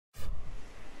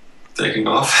taking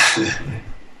off.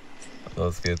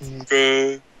 Los geht's.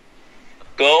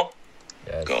 Go?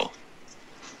 Yes. Go.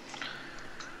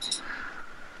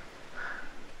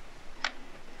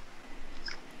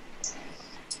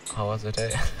 How was the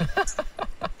day?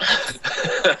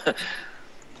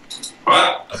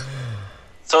 What?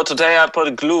 So today I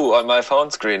put glue on my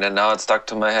phone screen and now it's stuck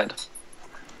to my head.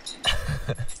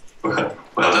 Well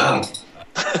done.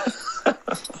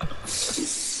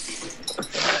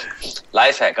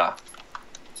 Life hacker.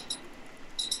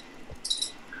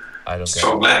 I don't get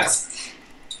Strong it. legs.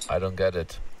 I don't get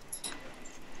it.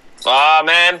 Ah,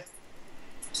 man.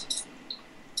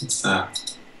 It's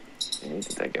You need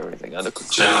to take everything under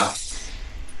control. Jenna.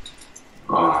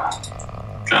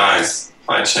 Oh, guys,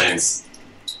 5 chains.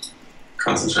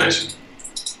 Concentration.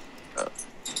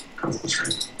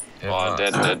 Concentrate. Oh,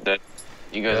 that.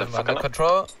 You guys are under fucking up.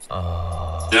 control?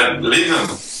 Oh, Yeah, leave him.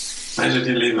 Major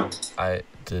D, leave him. I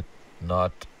did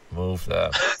not move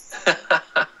there.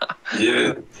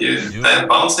 They're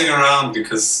bouncing around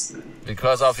because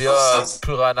Because of your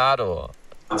Puranado.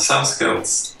 of some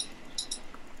skills.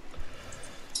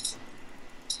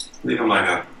 Leave him like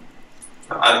that.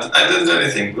 I didn't do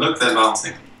anything. Look, they're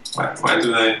bouncing. Why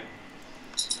do they?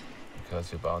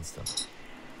 Because you bounced them.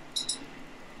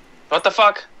 What the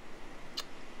fuck?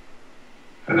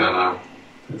 I don't know.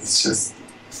 It's just.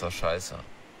 Ist doch scheiße.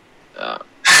 Ja.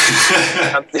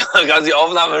 Kannst die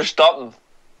Aufnahme stoppen.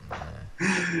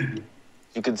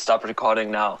 You can stop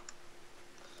recording now.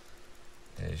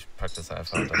 Nee, ich pack das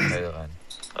einfach unter Fail rein.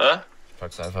 Hä? Ich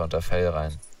pack's einfach unter Fail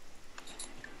rein.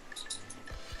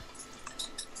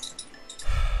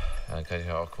 Dann kann ich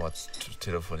ja auch kurz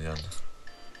telefonieren.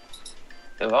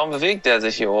 Ja, warum bewegt der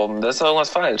sich hier oben? Da ist doch irgendwas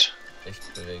falsch. Ich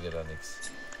bewege da nichts.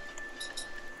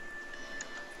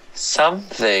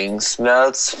 Something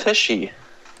smells fishy.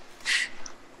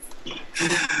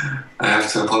 I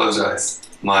have to apologize.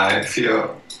 My fear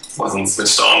wasn't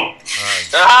switched on.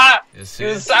 Ah! You see?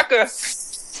 Du Sacke!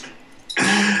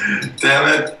 Damn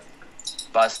it!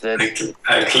 Busted.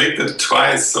 I clicked it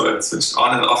twice, so it switched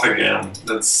on and off again.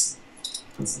 That's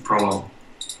the problem.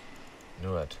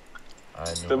 Knew it. I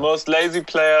knew The it. most lazy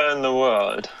player in the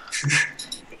world.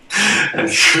 And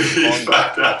you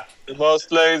fucked up. The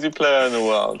most lazy player in the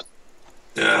world.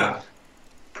 Yeah,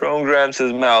 Programs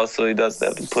his mouse so he doesn't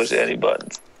have to push any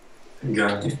buttons. you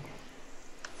got me.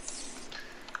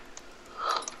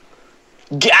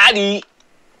 Gaddy!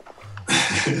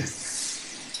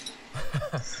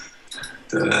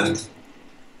 Dead end.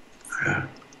 Yeah.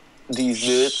 These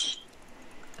dudes.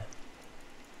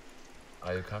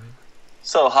 Are you coming?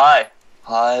 So, hi.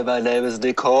 Hi, my name is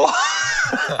Nicole.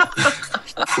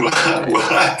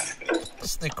 What?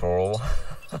 It's Nicole.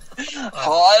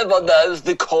 Hi, my name is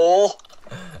Nicole.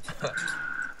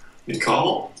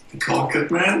 Nicole? Nicole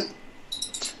Kidman?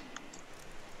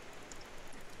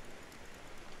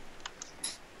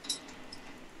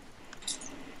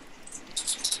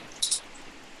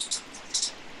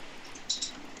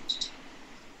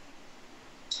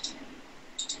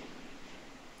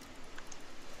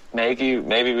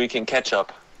 Maybe we can catch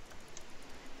up.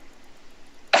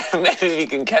 Maybe we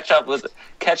can catch up with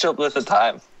the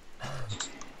time.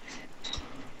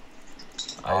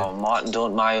 Oh, Martin,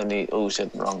 don't mayonnaise. Oh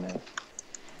shit, wrong name.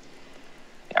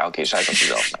 Ja, okay, scheiß auf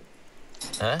diese Aufnahme.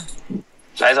 Hä?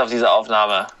 Scheiß auf diese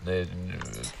Aufnahme. Nee,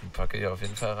 den packe ich auf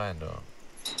jeden Fall rein, da.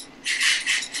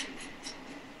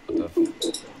 Unter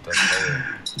Fail.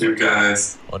 You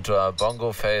guys. Unter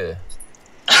Bongo Fail.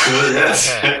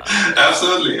 Yes,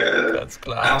 absolutely. Ganz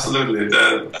klar. Absolutely.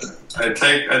 I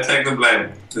take the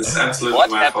blame. It's absolutely What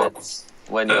my fault. happens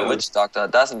when your witch doctor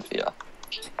doesn't fear?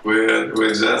 We're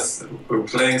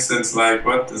playing since like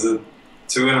what is it,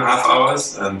 2.5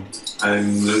 hours, and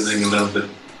I'm losing a little bit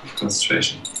of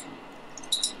concentration.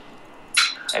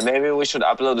 Hey, maybe we should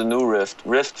upload a new Rift.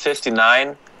 Rift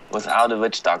 59 without a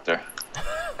witch doctor.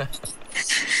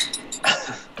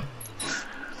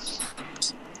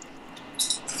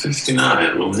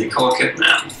 59. Will Nicole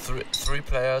Kidman? Three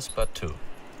players, but 2.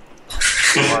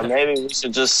 Or maybe we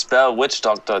should just spell witch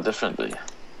doctor differently.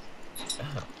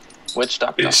 Witch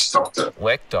doctor. Bitch doctor.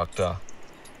 Wake Doctor.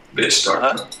 Bitch doctor.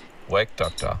 Huh? Wake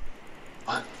Doctor.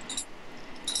 What?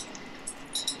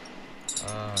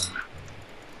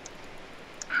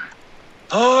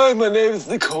 Hi, my name is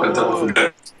Nicole. But don't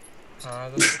forget.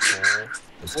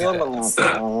 Das ist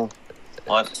cool.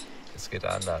 What? Es geht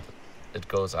anders. It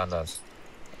goes anders.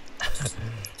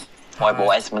 My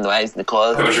boys, my name is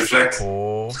Nicole. Damage reflect.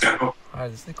 Nicole. Yeah. Hi,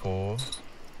 this is Nicole.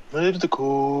 My name is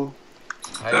Nicole.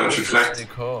 Hi, Damage this is reflect.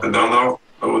 Nicole. I don't know.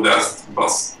 Oh, that's the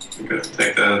boss. You can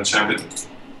take the champion.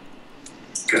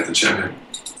 Get the champion.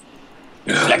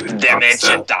 Yeah, Deflect the damage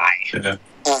and die. Yeah.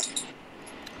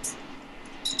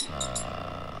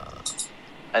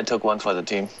 I took one for the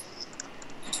team.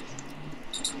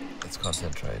 Let's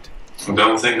concentrate. I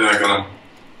don't think they're gonna.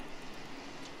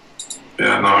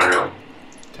 Yeah, no, I got.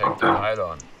 Take the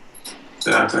pylon.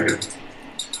 Yeah, take it.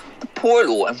 The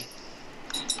portal one.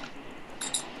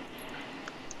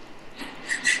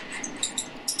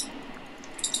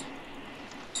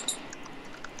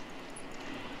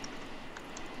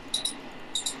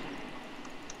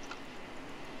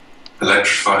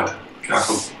 Electrified.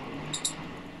 Careful.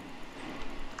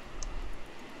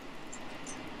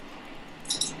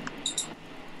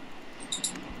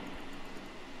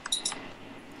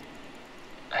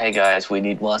 Hey guys, we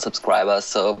need more subscribers,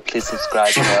 so please subscribe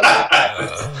to our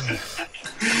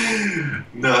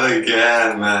Not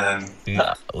again, man.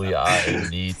 We are in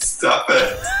need. Stop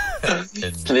it.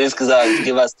 Please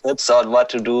give us tips on what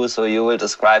to do, so you will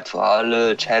subscribe to our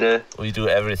little channel. We do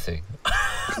everything.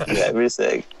 Do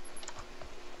everything.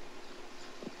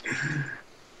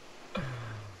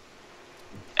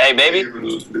 Hey, maybe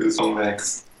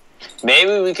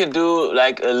we could do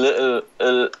like a little.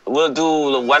 We'll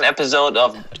do one episode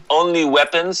of only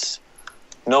weapons,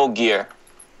 no gear.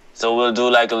 So we'll do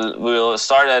like we'll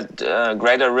start at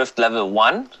Greater Rift level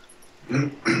 1,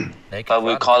 but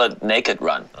we call it Naked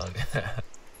Run. Okay.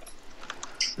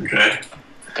 Okay.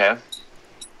 Okay.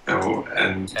 Oh,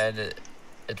 and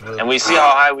it will. And we see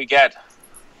how high we get.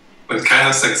 What kind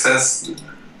of success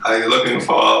are you looking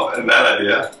for in that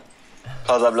idea?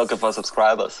 Because I'm looking for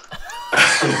subscribers.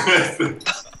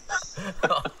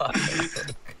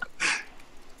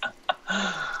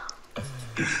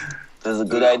 This is a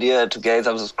good idea to gain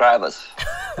some subscribers.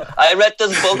 I read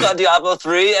this book on Diablo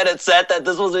 3 and it said that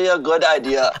this was really a good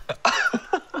idea.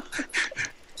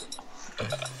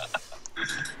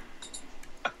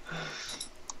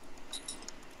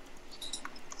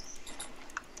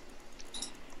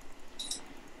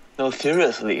 No,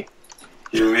 seriously.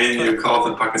 You mean you called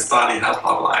the Pakistani help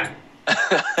hotline?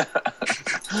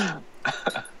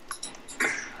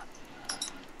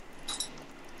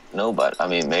 No, but I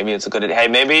mean, maybe it's a good idea. Hey,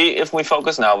 maybe if we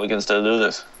focus now, we can still do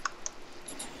this.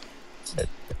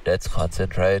 Let's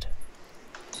concentrate.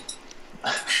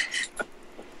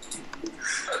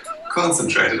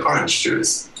 Concentrated orange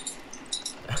juice.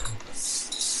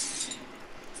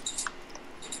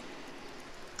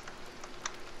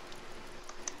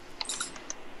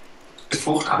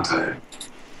 Fruchtanteil.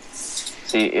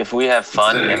 See, if we have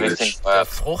fun, everything Der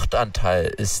works.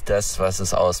 Fruchtanteil ist das, was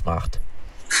es ausmacht.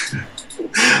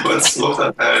 What's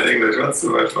Fruchtanteil in English? What's the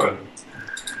word for it?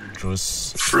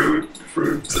 Juice. Fruit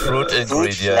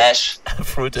Ingredient. Flash.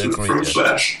 Fruit Fruit ingredient.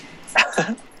 flash.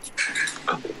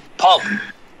 Pulp.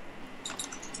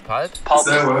 Pulp? Pulp Is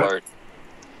that is the word? word.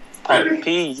 Pulp. Really?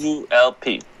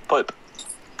 P-U-L-P. Pulp.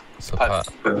 So, Pulp.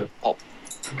 pulp.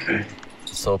 Okay.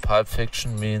 So Pulp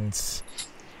Fiction means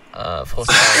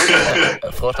Fruchtanteil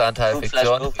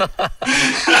Fiktion.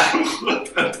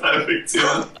 Fruchtanteil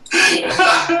Fiktion.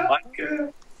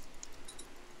 Okay.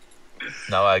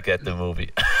 Now I get the movie.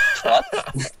 What?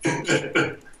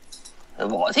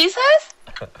 What he says?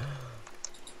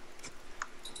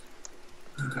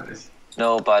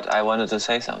 No, but I wanted to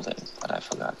say something, but I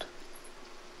forgot.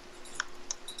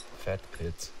 Fat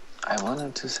kids. I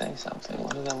wanted to say something.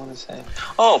 What did I want to say?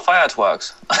 Oh,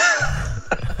 fireworks.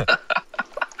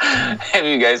 Have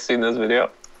you guys seen this video?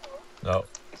 No.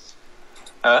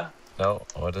 Huh? No.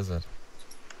 What is it?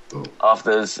 Of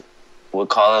this, we'll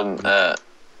call him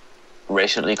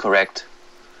racially correct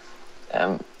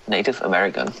Native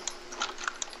American.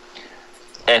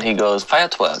 And he goes,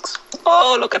 fireworks.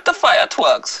 Oh, look at the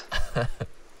fireworks.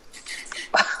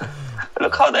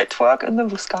 Look how they twerk in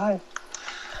the sky.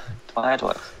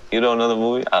 Fireworks. You don't know the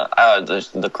movie?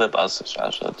 The clip, I'll show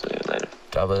it to you later.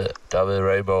 Double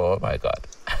rainbow, oh my god.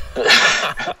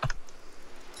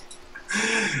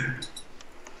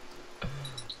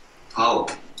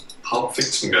 Pulp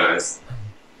Fiction, guys.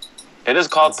 It is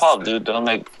called Pulp, dude. Don't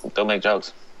make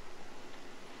jokes.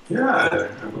 Yeah,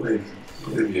 I believe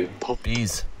you.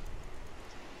 Bees.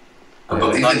 I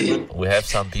believe you. We have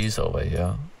some bees over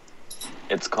here.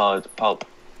 It's called Pulp.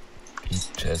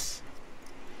 Peaches.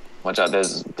 Watch out,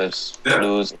 there's Yeah.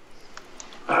 blues.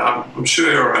 I'm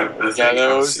sure you're right. I think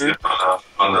I've seen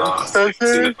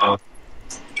it on a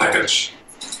package.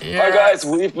 Yeah. Hi guys,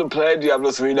 we've been playing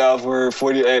Diablo 3 now for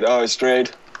 48 hours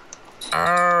straight.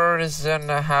 Oh, it's in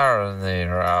the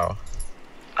row.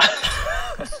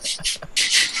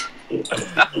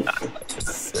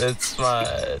 it's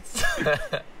my...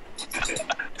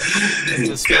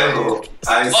 It's Careful.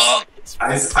 Ice, Oh!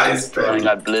 ice, I baby.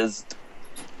 got blizzed.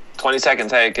 20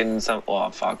 seconds, hey, can some... Oh,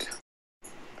 fuck.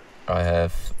 I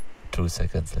have 2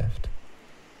 seconds left.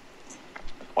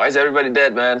 Why is everybody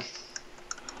dead, man?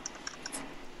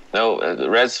 No,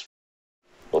 RoS.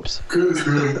 Oops.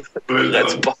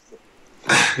 Let's pause.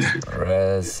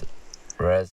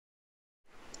 RoS.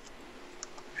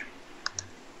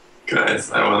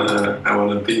 Guys, I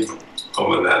wanna beep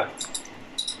over that.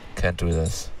 Can't do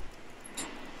this.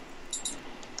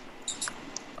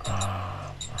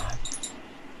 Ah, Mann.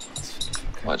 Was für eine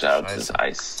verkackte Watch out, Scheiße. this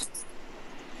ice.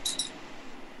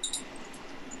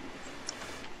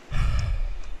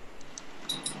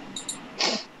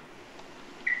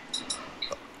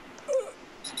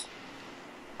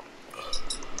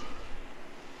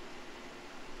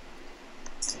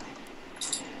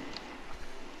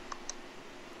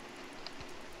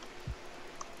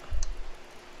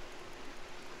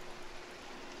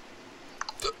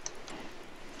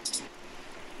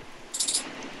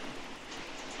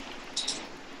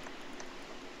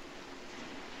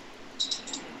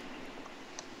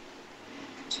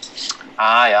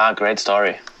 Ah, yeah, great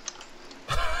story.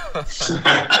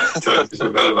 Totally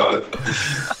forgot about it.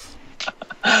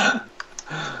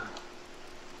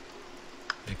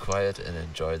 Be quiet and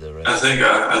enjoy the I rest.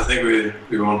 think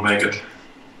we won't make it.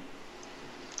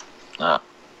 Ah,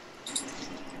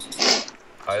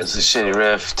 it's a shitty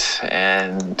rift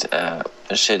and a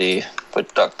shitty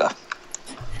foot doctor.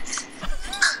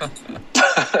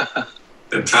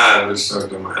 Entire witch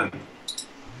doctor, man.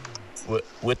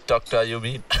 With doctor, you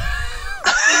mean?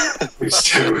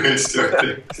 Witch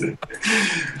doctor.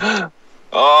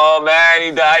 Oh man,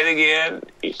 he died again.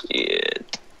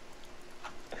 Shit.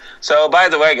 So, by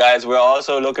the way, guys, we're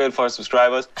also looking for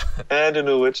subscribers and a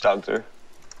new witch doctor.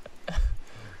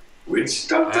 Witch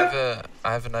doctor?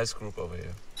 I have a nice group over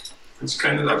here. Which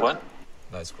kind of doctor? What?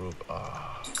 Nice group.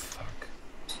 Oh, fuck.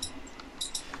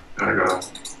 Oh god.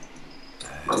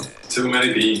 Not too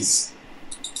many bees.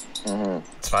 20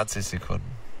 Sekunden.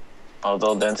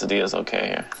 Although density is okay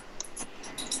here.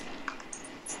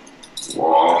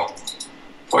 Whoa.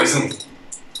 Poison.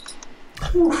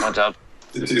 Watch out.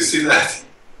 Did you see that?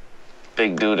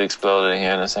 Big dude exploding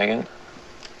here in a second.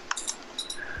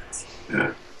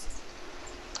 Yeah.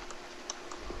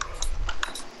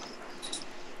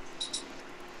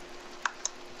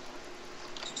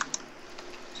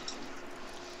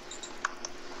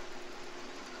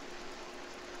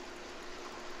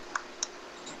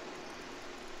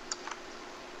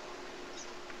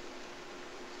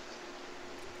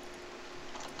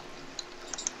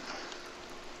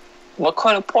 What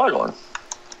kind of portal?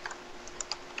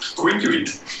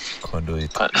 Conduit.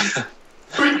 Conduit. Oh,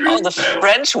 the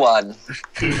French one.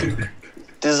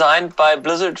 Designed by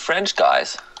Blizzard French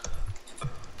guys.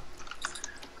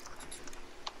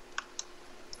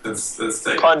 Let's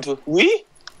take it. Conduit. Oui?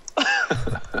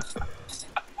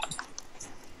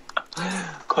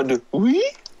 Conduit. Oui?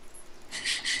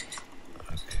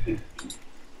 Okay.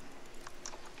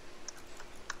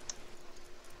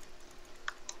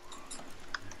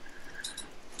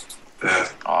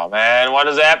 That. Oh man, what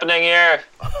is happening here?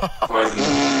 Poison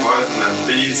and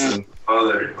bees and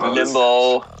other.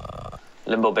 Limbo.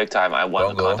 Limbo big time. I won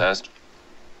the Bongo. contest.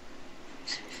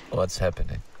 What's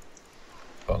happening?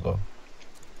 Bongo.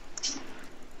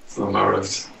 So now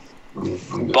rift.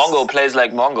 Bongo plays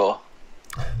like Mongo.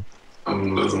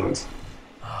 I'm losing it.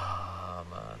 Ah,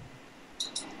 man.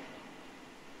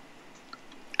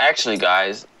 Actually,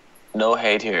 guys, no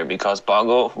hate here because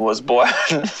Bongo was born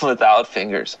without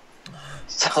fingers.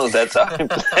 So that's how he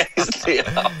plays the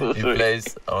album. He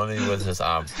plays only with his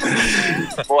arm.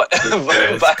 What? So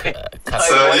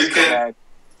you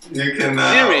can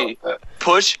Siri,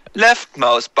 push left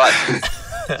mouse button.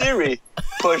 Siri,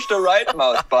 push the right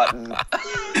mouse button.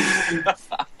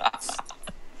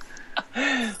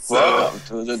 Welcome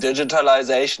to the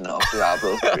digitalization of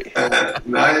Diablo 3.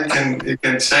 now you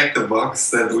can check the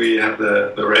box that we have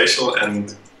the racial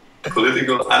and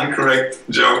political incorrect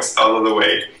jokes out of the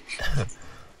way.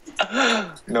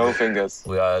 No fingers.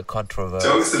 We are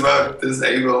controversial. Jokes about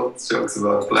disabled, jokes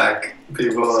about black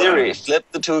people. Siri, flip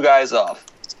the two guys off.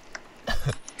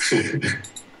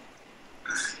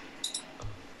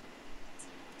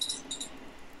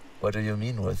 What do you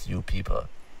mean with you people?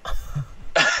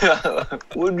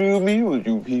 What do you mean with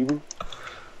you people?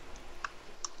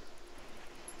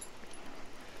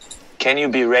 Can you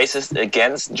be racist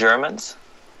against Germans?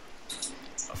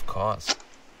 Of course.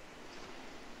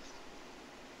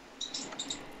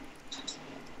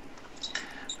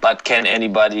 But can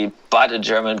anybody but a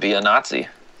German be a Nazi?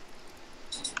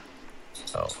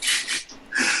 Oh.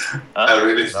 I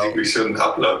really think we shouldn't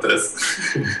upload this.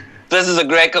 This is a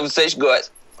great conversation,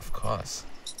 guys. Of course.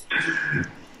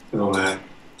 Oh man.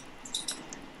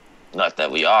 Not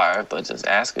that we are, but just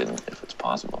asking if it's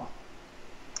possible.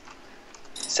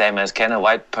 Same as can a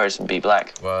white person be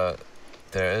black? Well,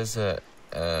 there is a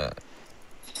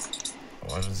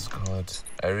what is it called?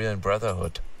 Aryan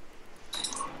Brotherhood.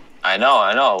 I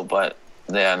know, but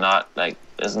they are not like.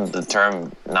 Isn't the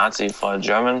term Nazi for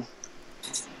German?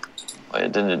 Or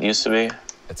didn't it used to be?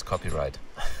 It's copyright.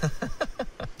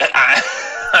 I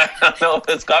don't know if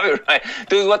it's copyright.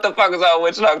 Dude, what the fuck is our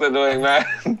witch doctor doing, man?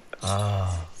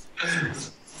 Ah.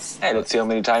 Hey, let's see how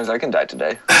many times I can die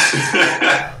today.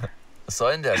 Was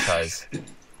soll denn der Scheiß?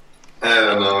 I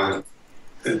don't know.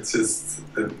 It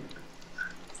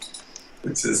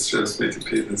just strips me to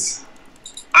pieces.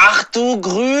 Ach du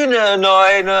grüne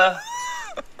Neune!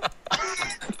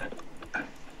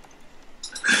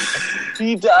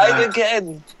 Die deine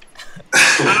kennen.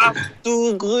 Ach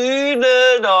du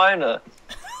grüne Neune.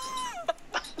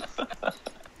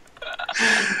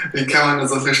 Wie kann man nur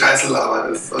so viel Scheiße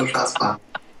labern? Das ist unfassbar.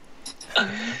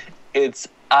 It's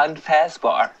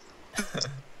unfassbar.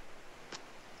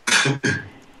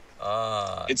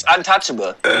 It's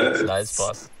untouchable. Nice,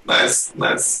 boss.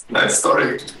 Nice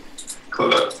story.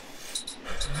 Coole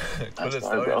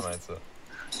Story, bro. meinst du?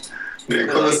 Nee,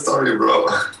 coole Story, bro.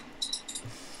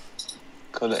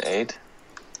 Kulle 8.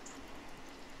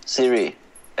 Siri,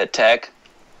 attack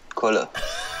Kulle.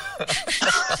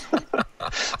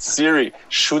 Siri,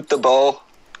 shoot the ball.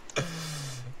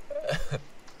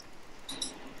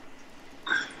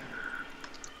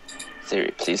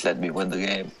 Siri, please let me win the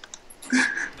game.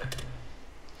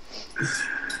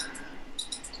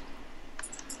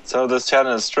 So this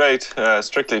channel is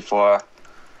strictly for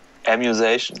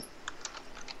amusation.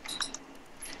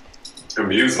 For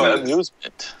Amusement.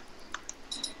 amusement.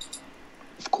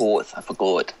 Of course, I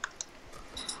forgot.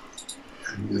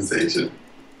 Amusation.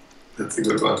 That's a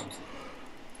good one.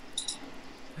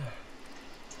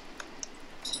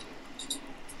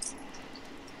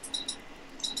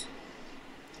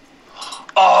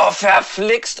 Oh,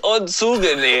 verflixt und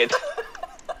zugenäht.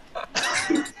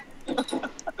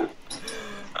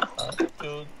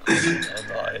 Du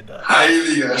Neune.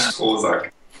 Heiliger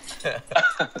Strohsack.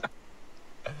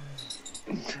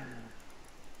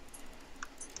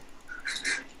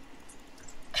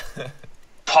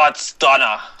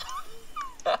 Potsdonner.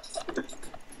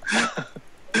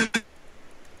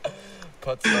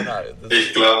 Potsdonner.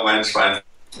 Ich glaube, mein Schwein.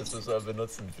 Das müssen wir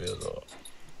benutzen für so.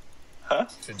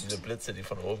 Für diese Blitze, die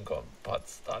von oben kommen.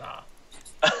 Potsdonner.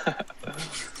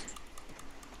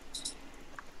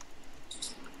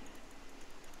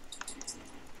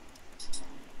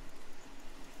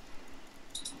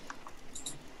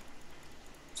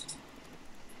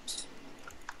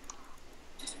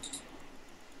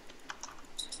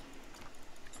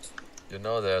 You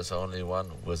know there's only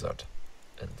one wizard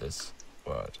in this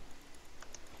world.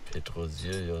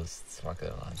 Petrosilius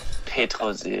Zwackelmann.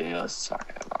 Petrosilius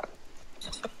Zuckermann.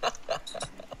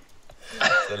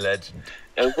 The legend.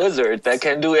 A wizard that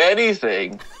can do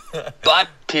anything but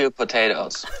peel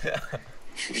potatoes.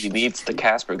 He needs the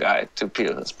Casper guy to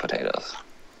peel his potatoes.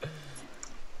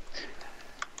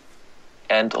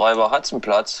 And Räuber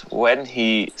Hotzenplotz when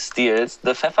he steals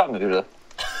the Pfeffermühle.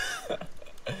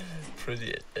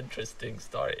 Pretty interesting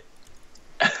story.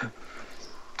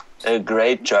 A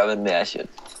great German Märchen.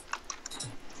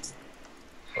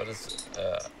 What is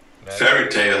Fairy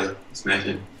Tale. Das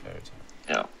Märchen. Fairy tale?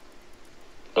 Ja.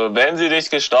 Und wenn sie nicht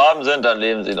gestorben sind, dann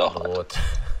leben sie noch. Rot.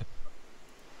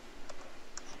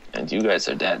 And you guys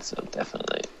are dead, so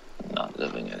definitely not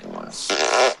living anymore.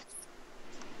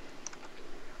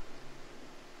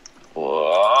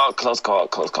 Whoa, close call,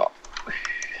 close call.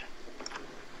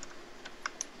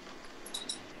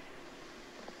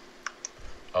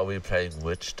 Are we playing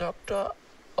Witch Doctor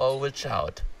or Witch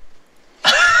Out?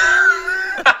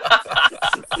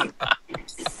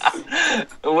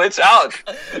 Witch out!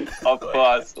 Of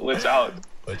course, witch out.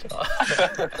 Witch Out.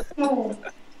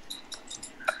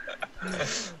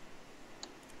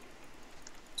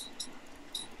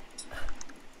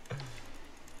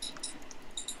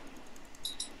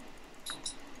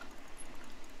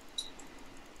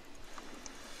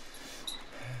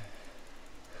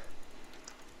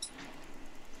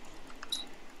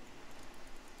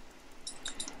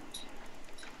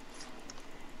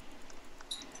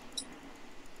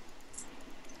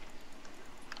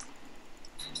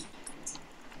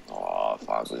 Oh,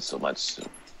 fuck, there's so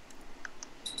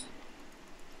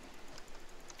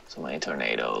many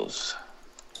tornadoes.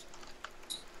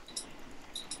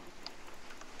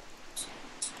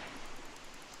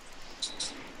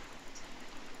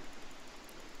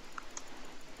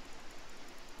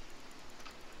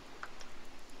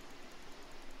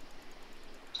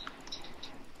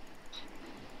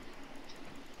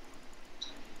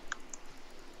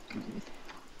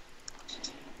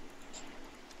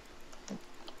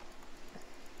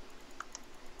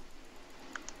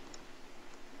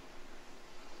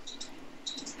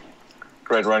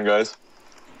 Great run, guys.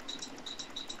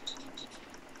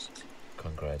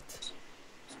 Congrats.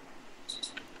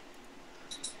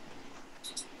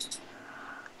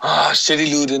 Ah,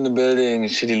 shitty loot in the building.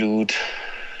 Shitty loot.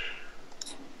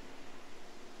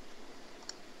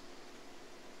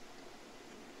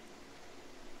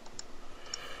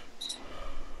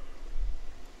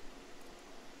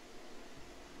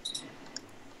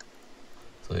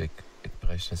 So, ich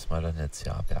breche das mal dann jetzt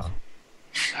hier ab, ja.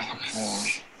 Oh.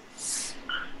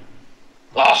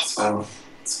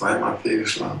 Zweimal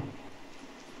fehlgeschlagen.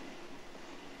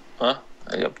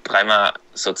 Ich hab 3-mal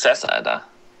Success, Alter.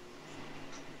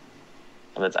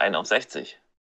 Ich hab jetzt einen auf 60.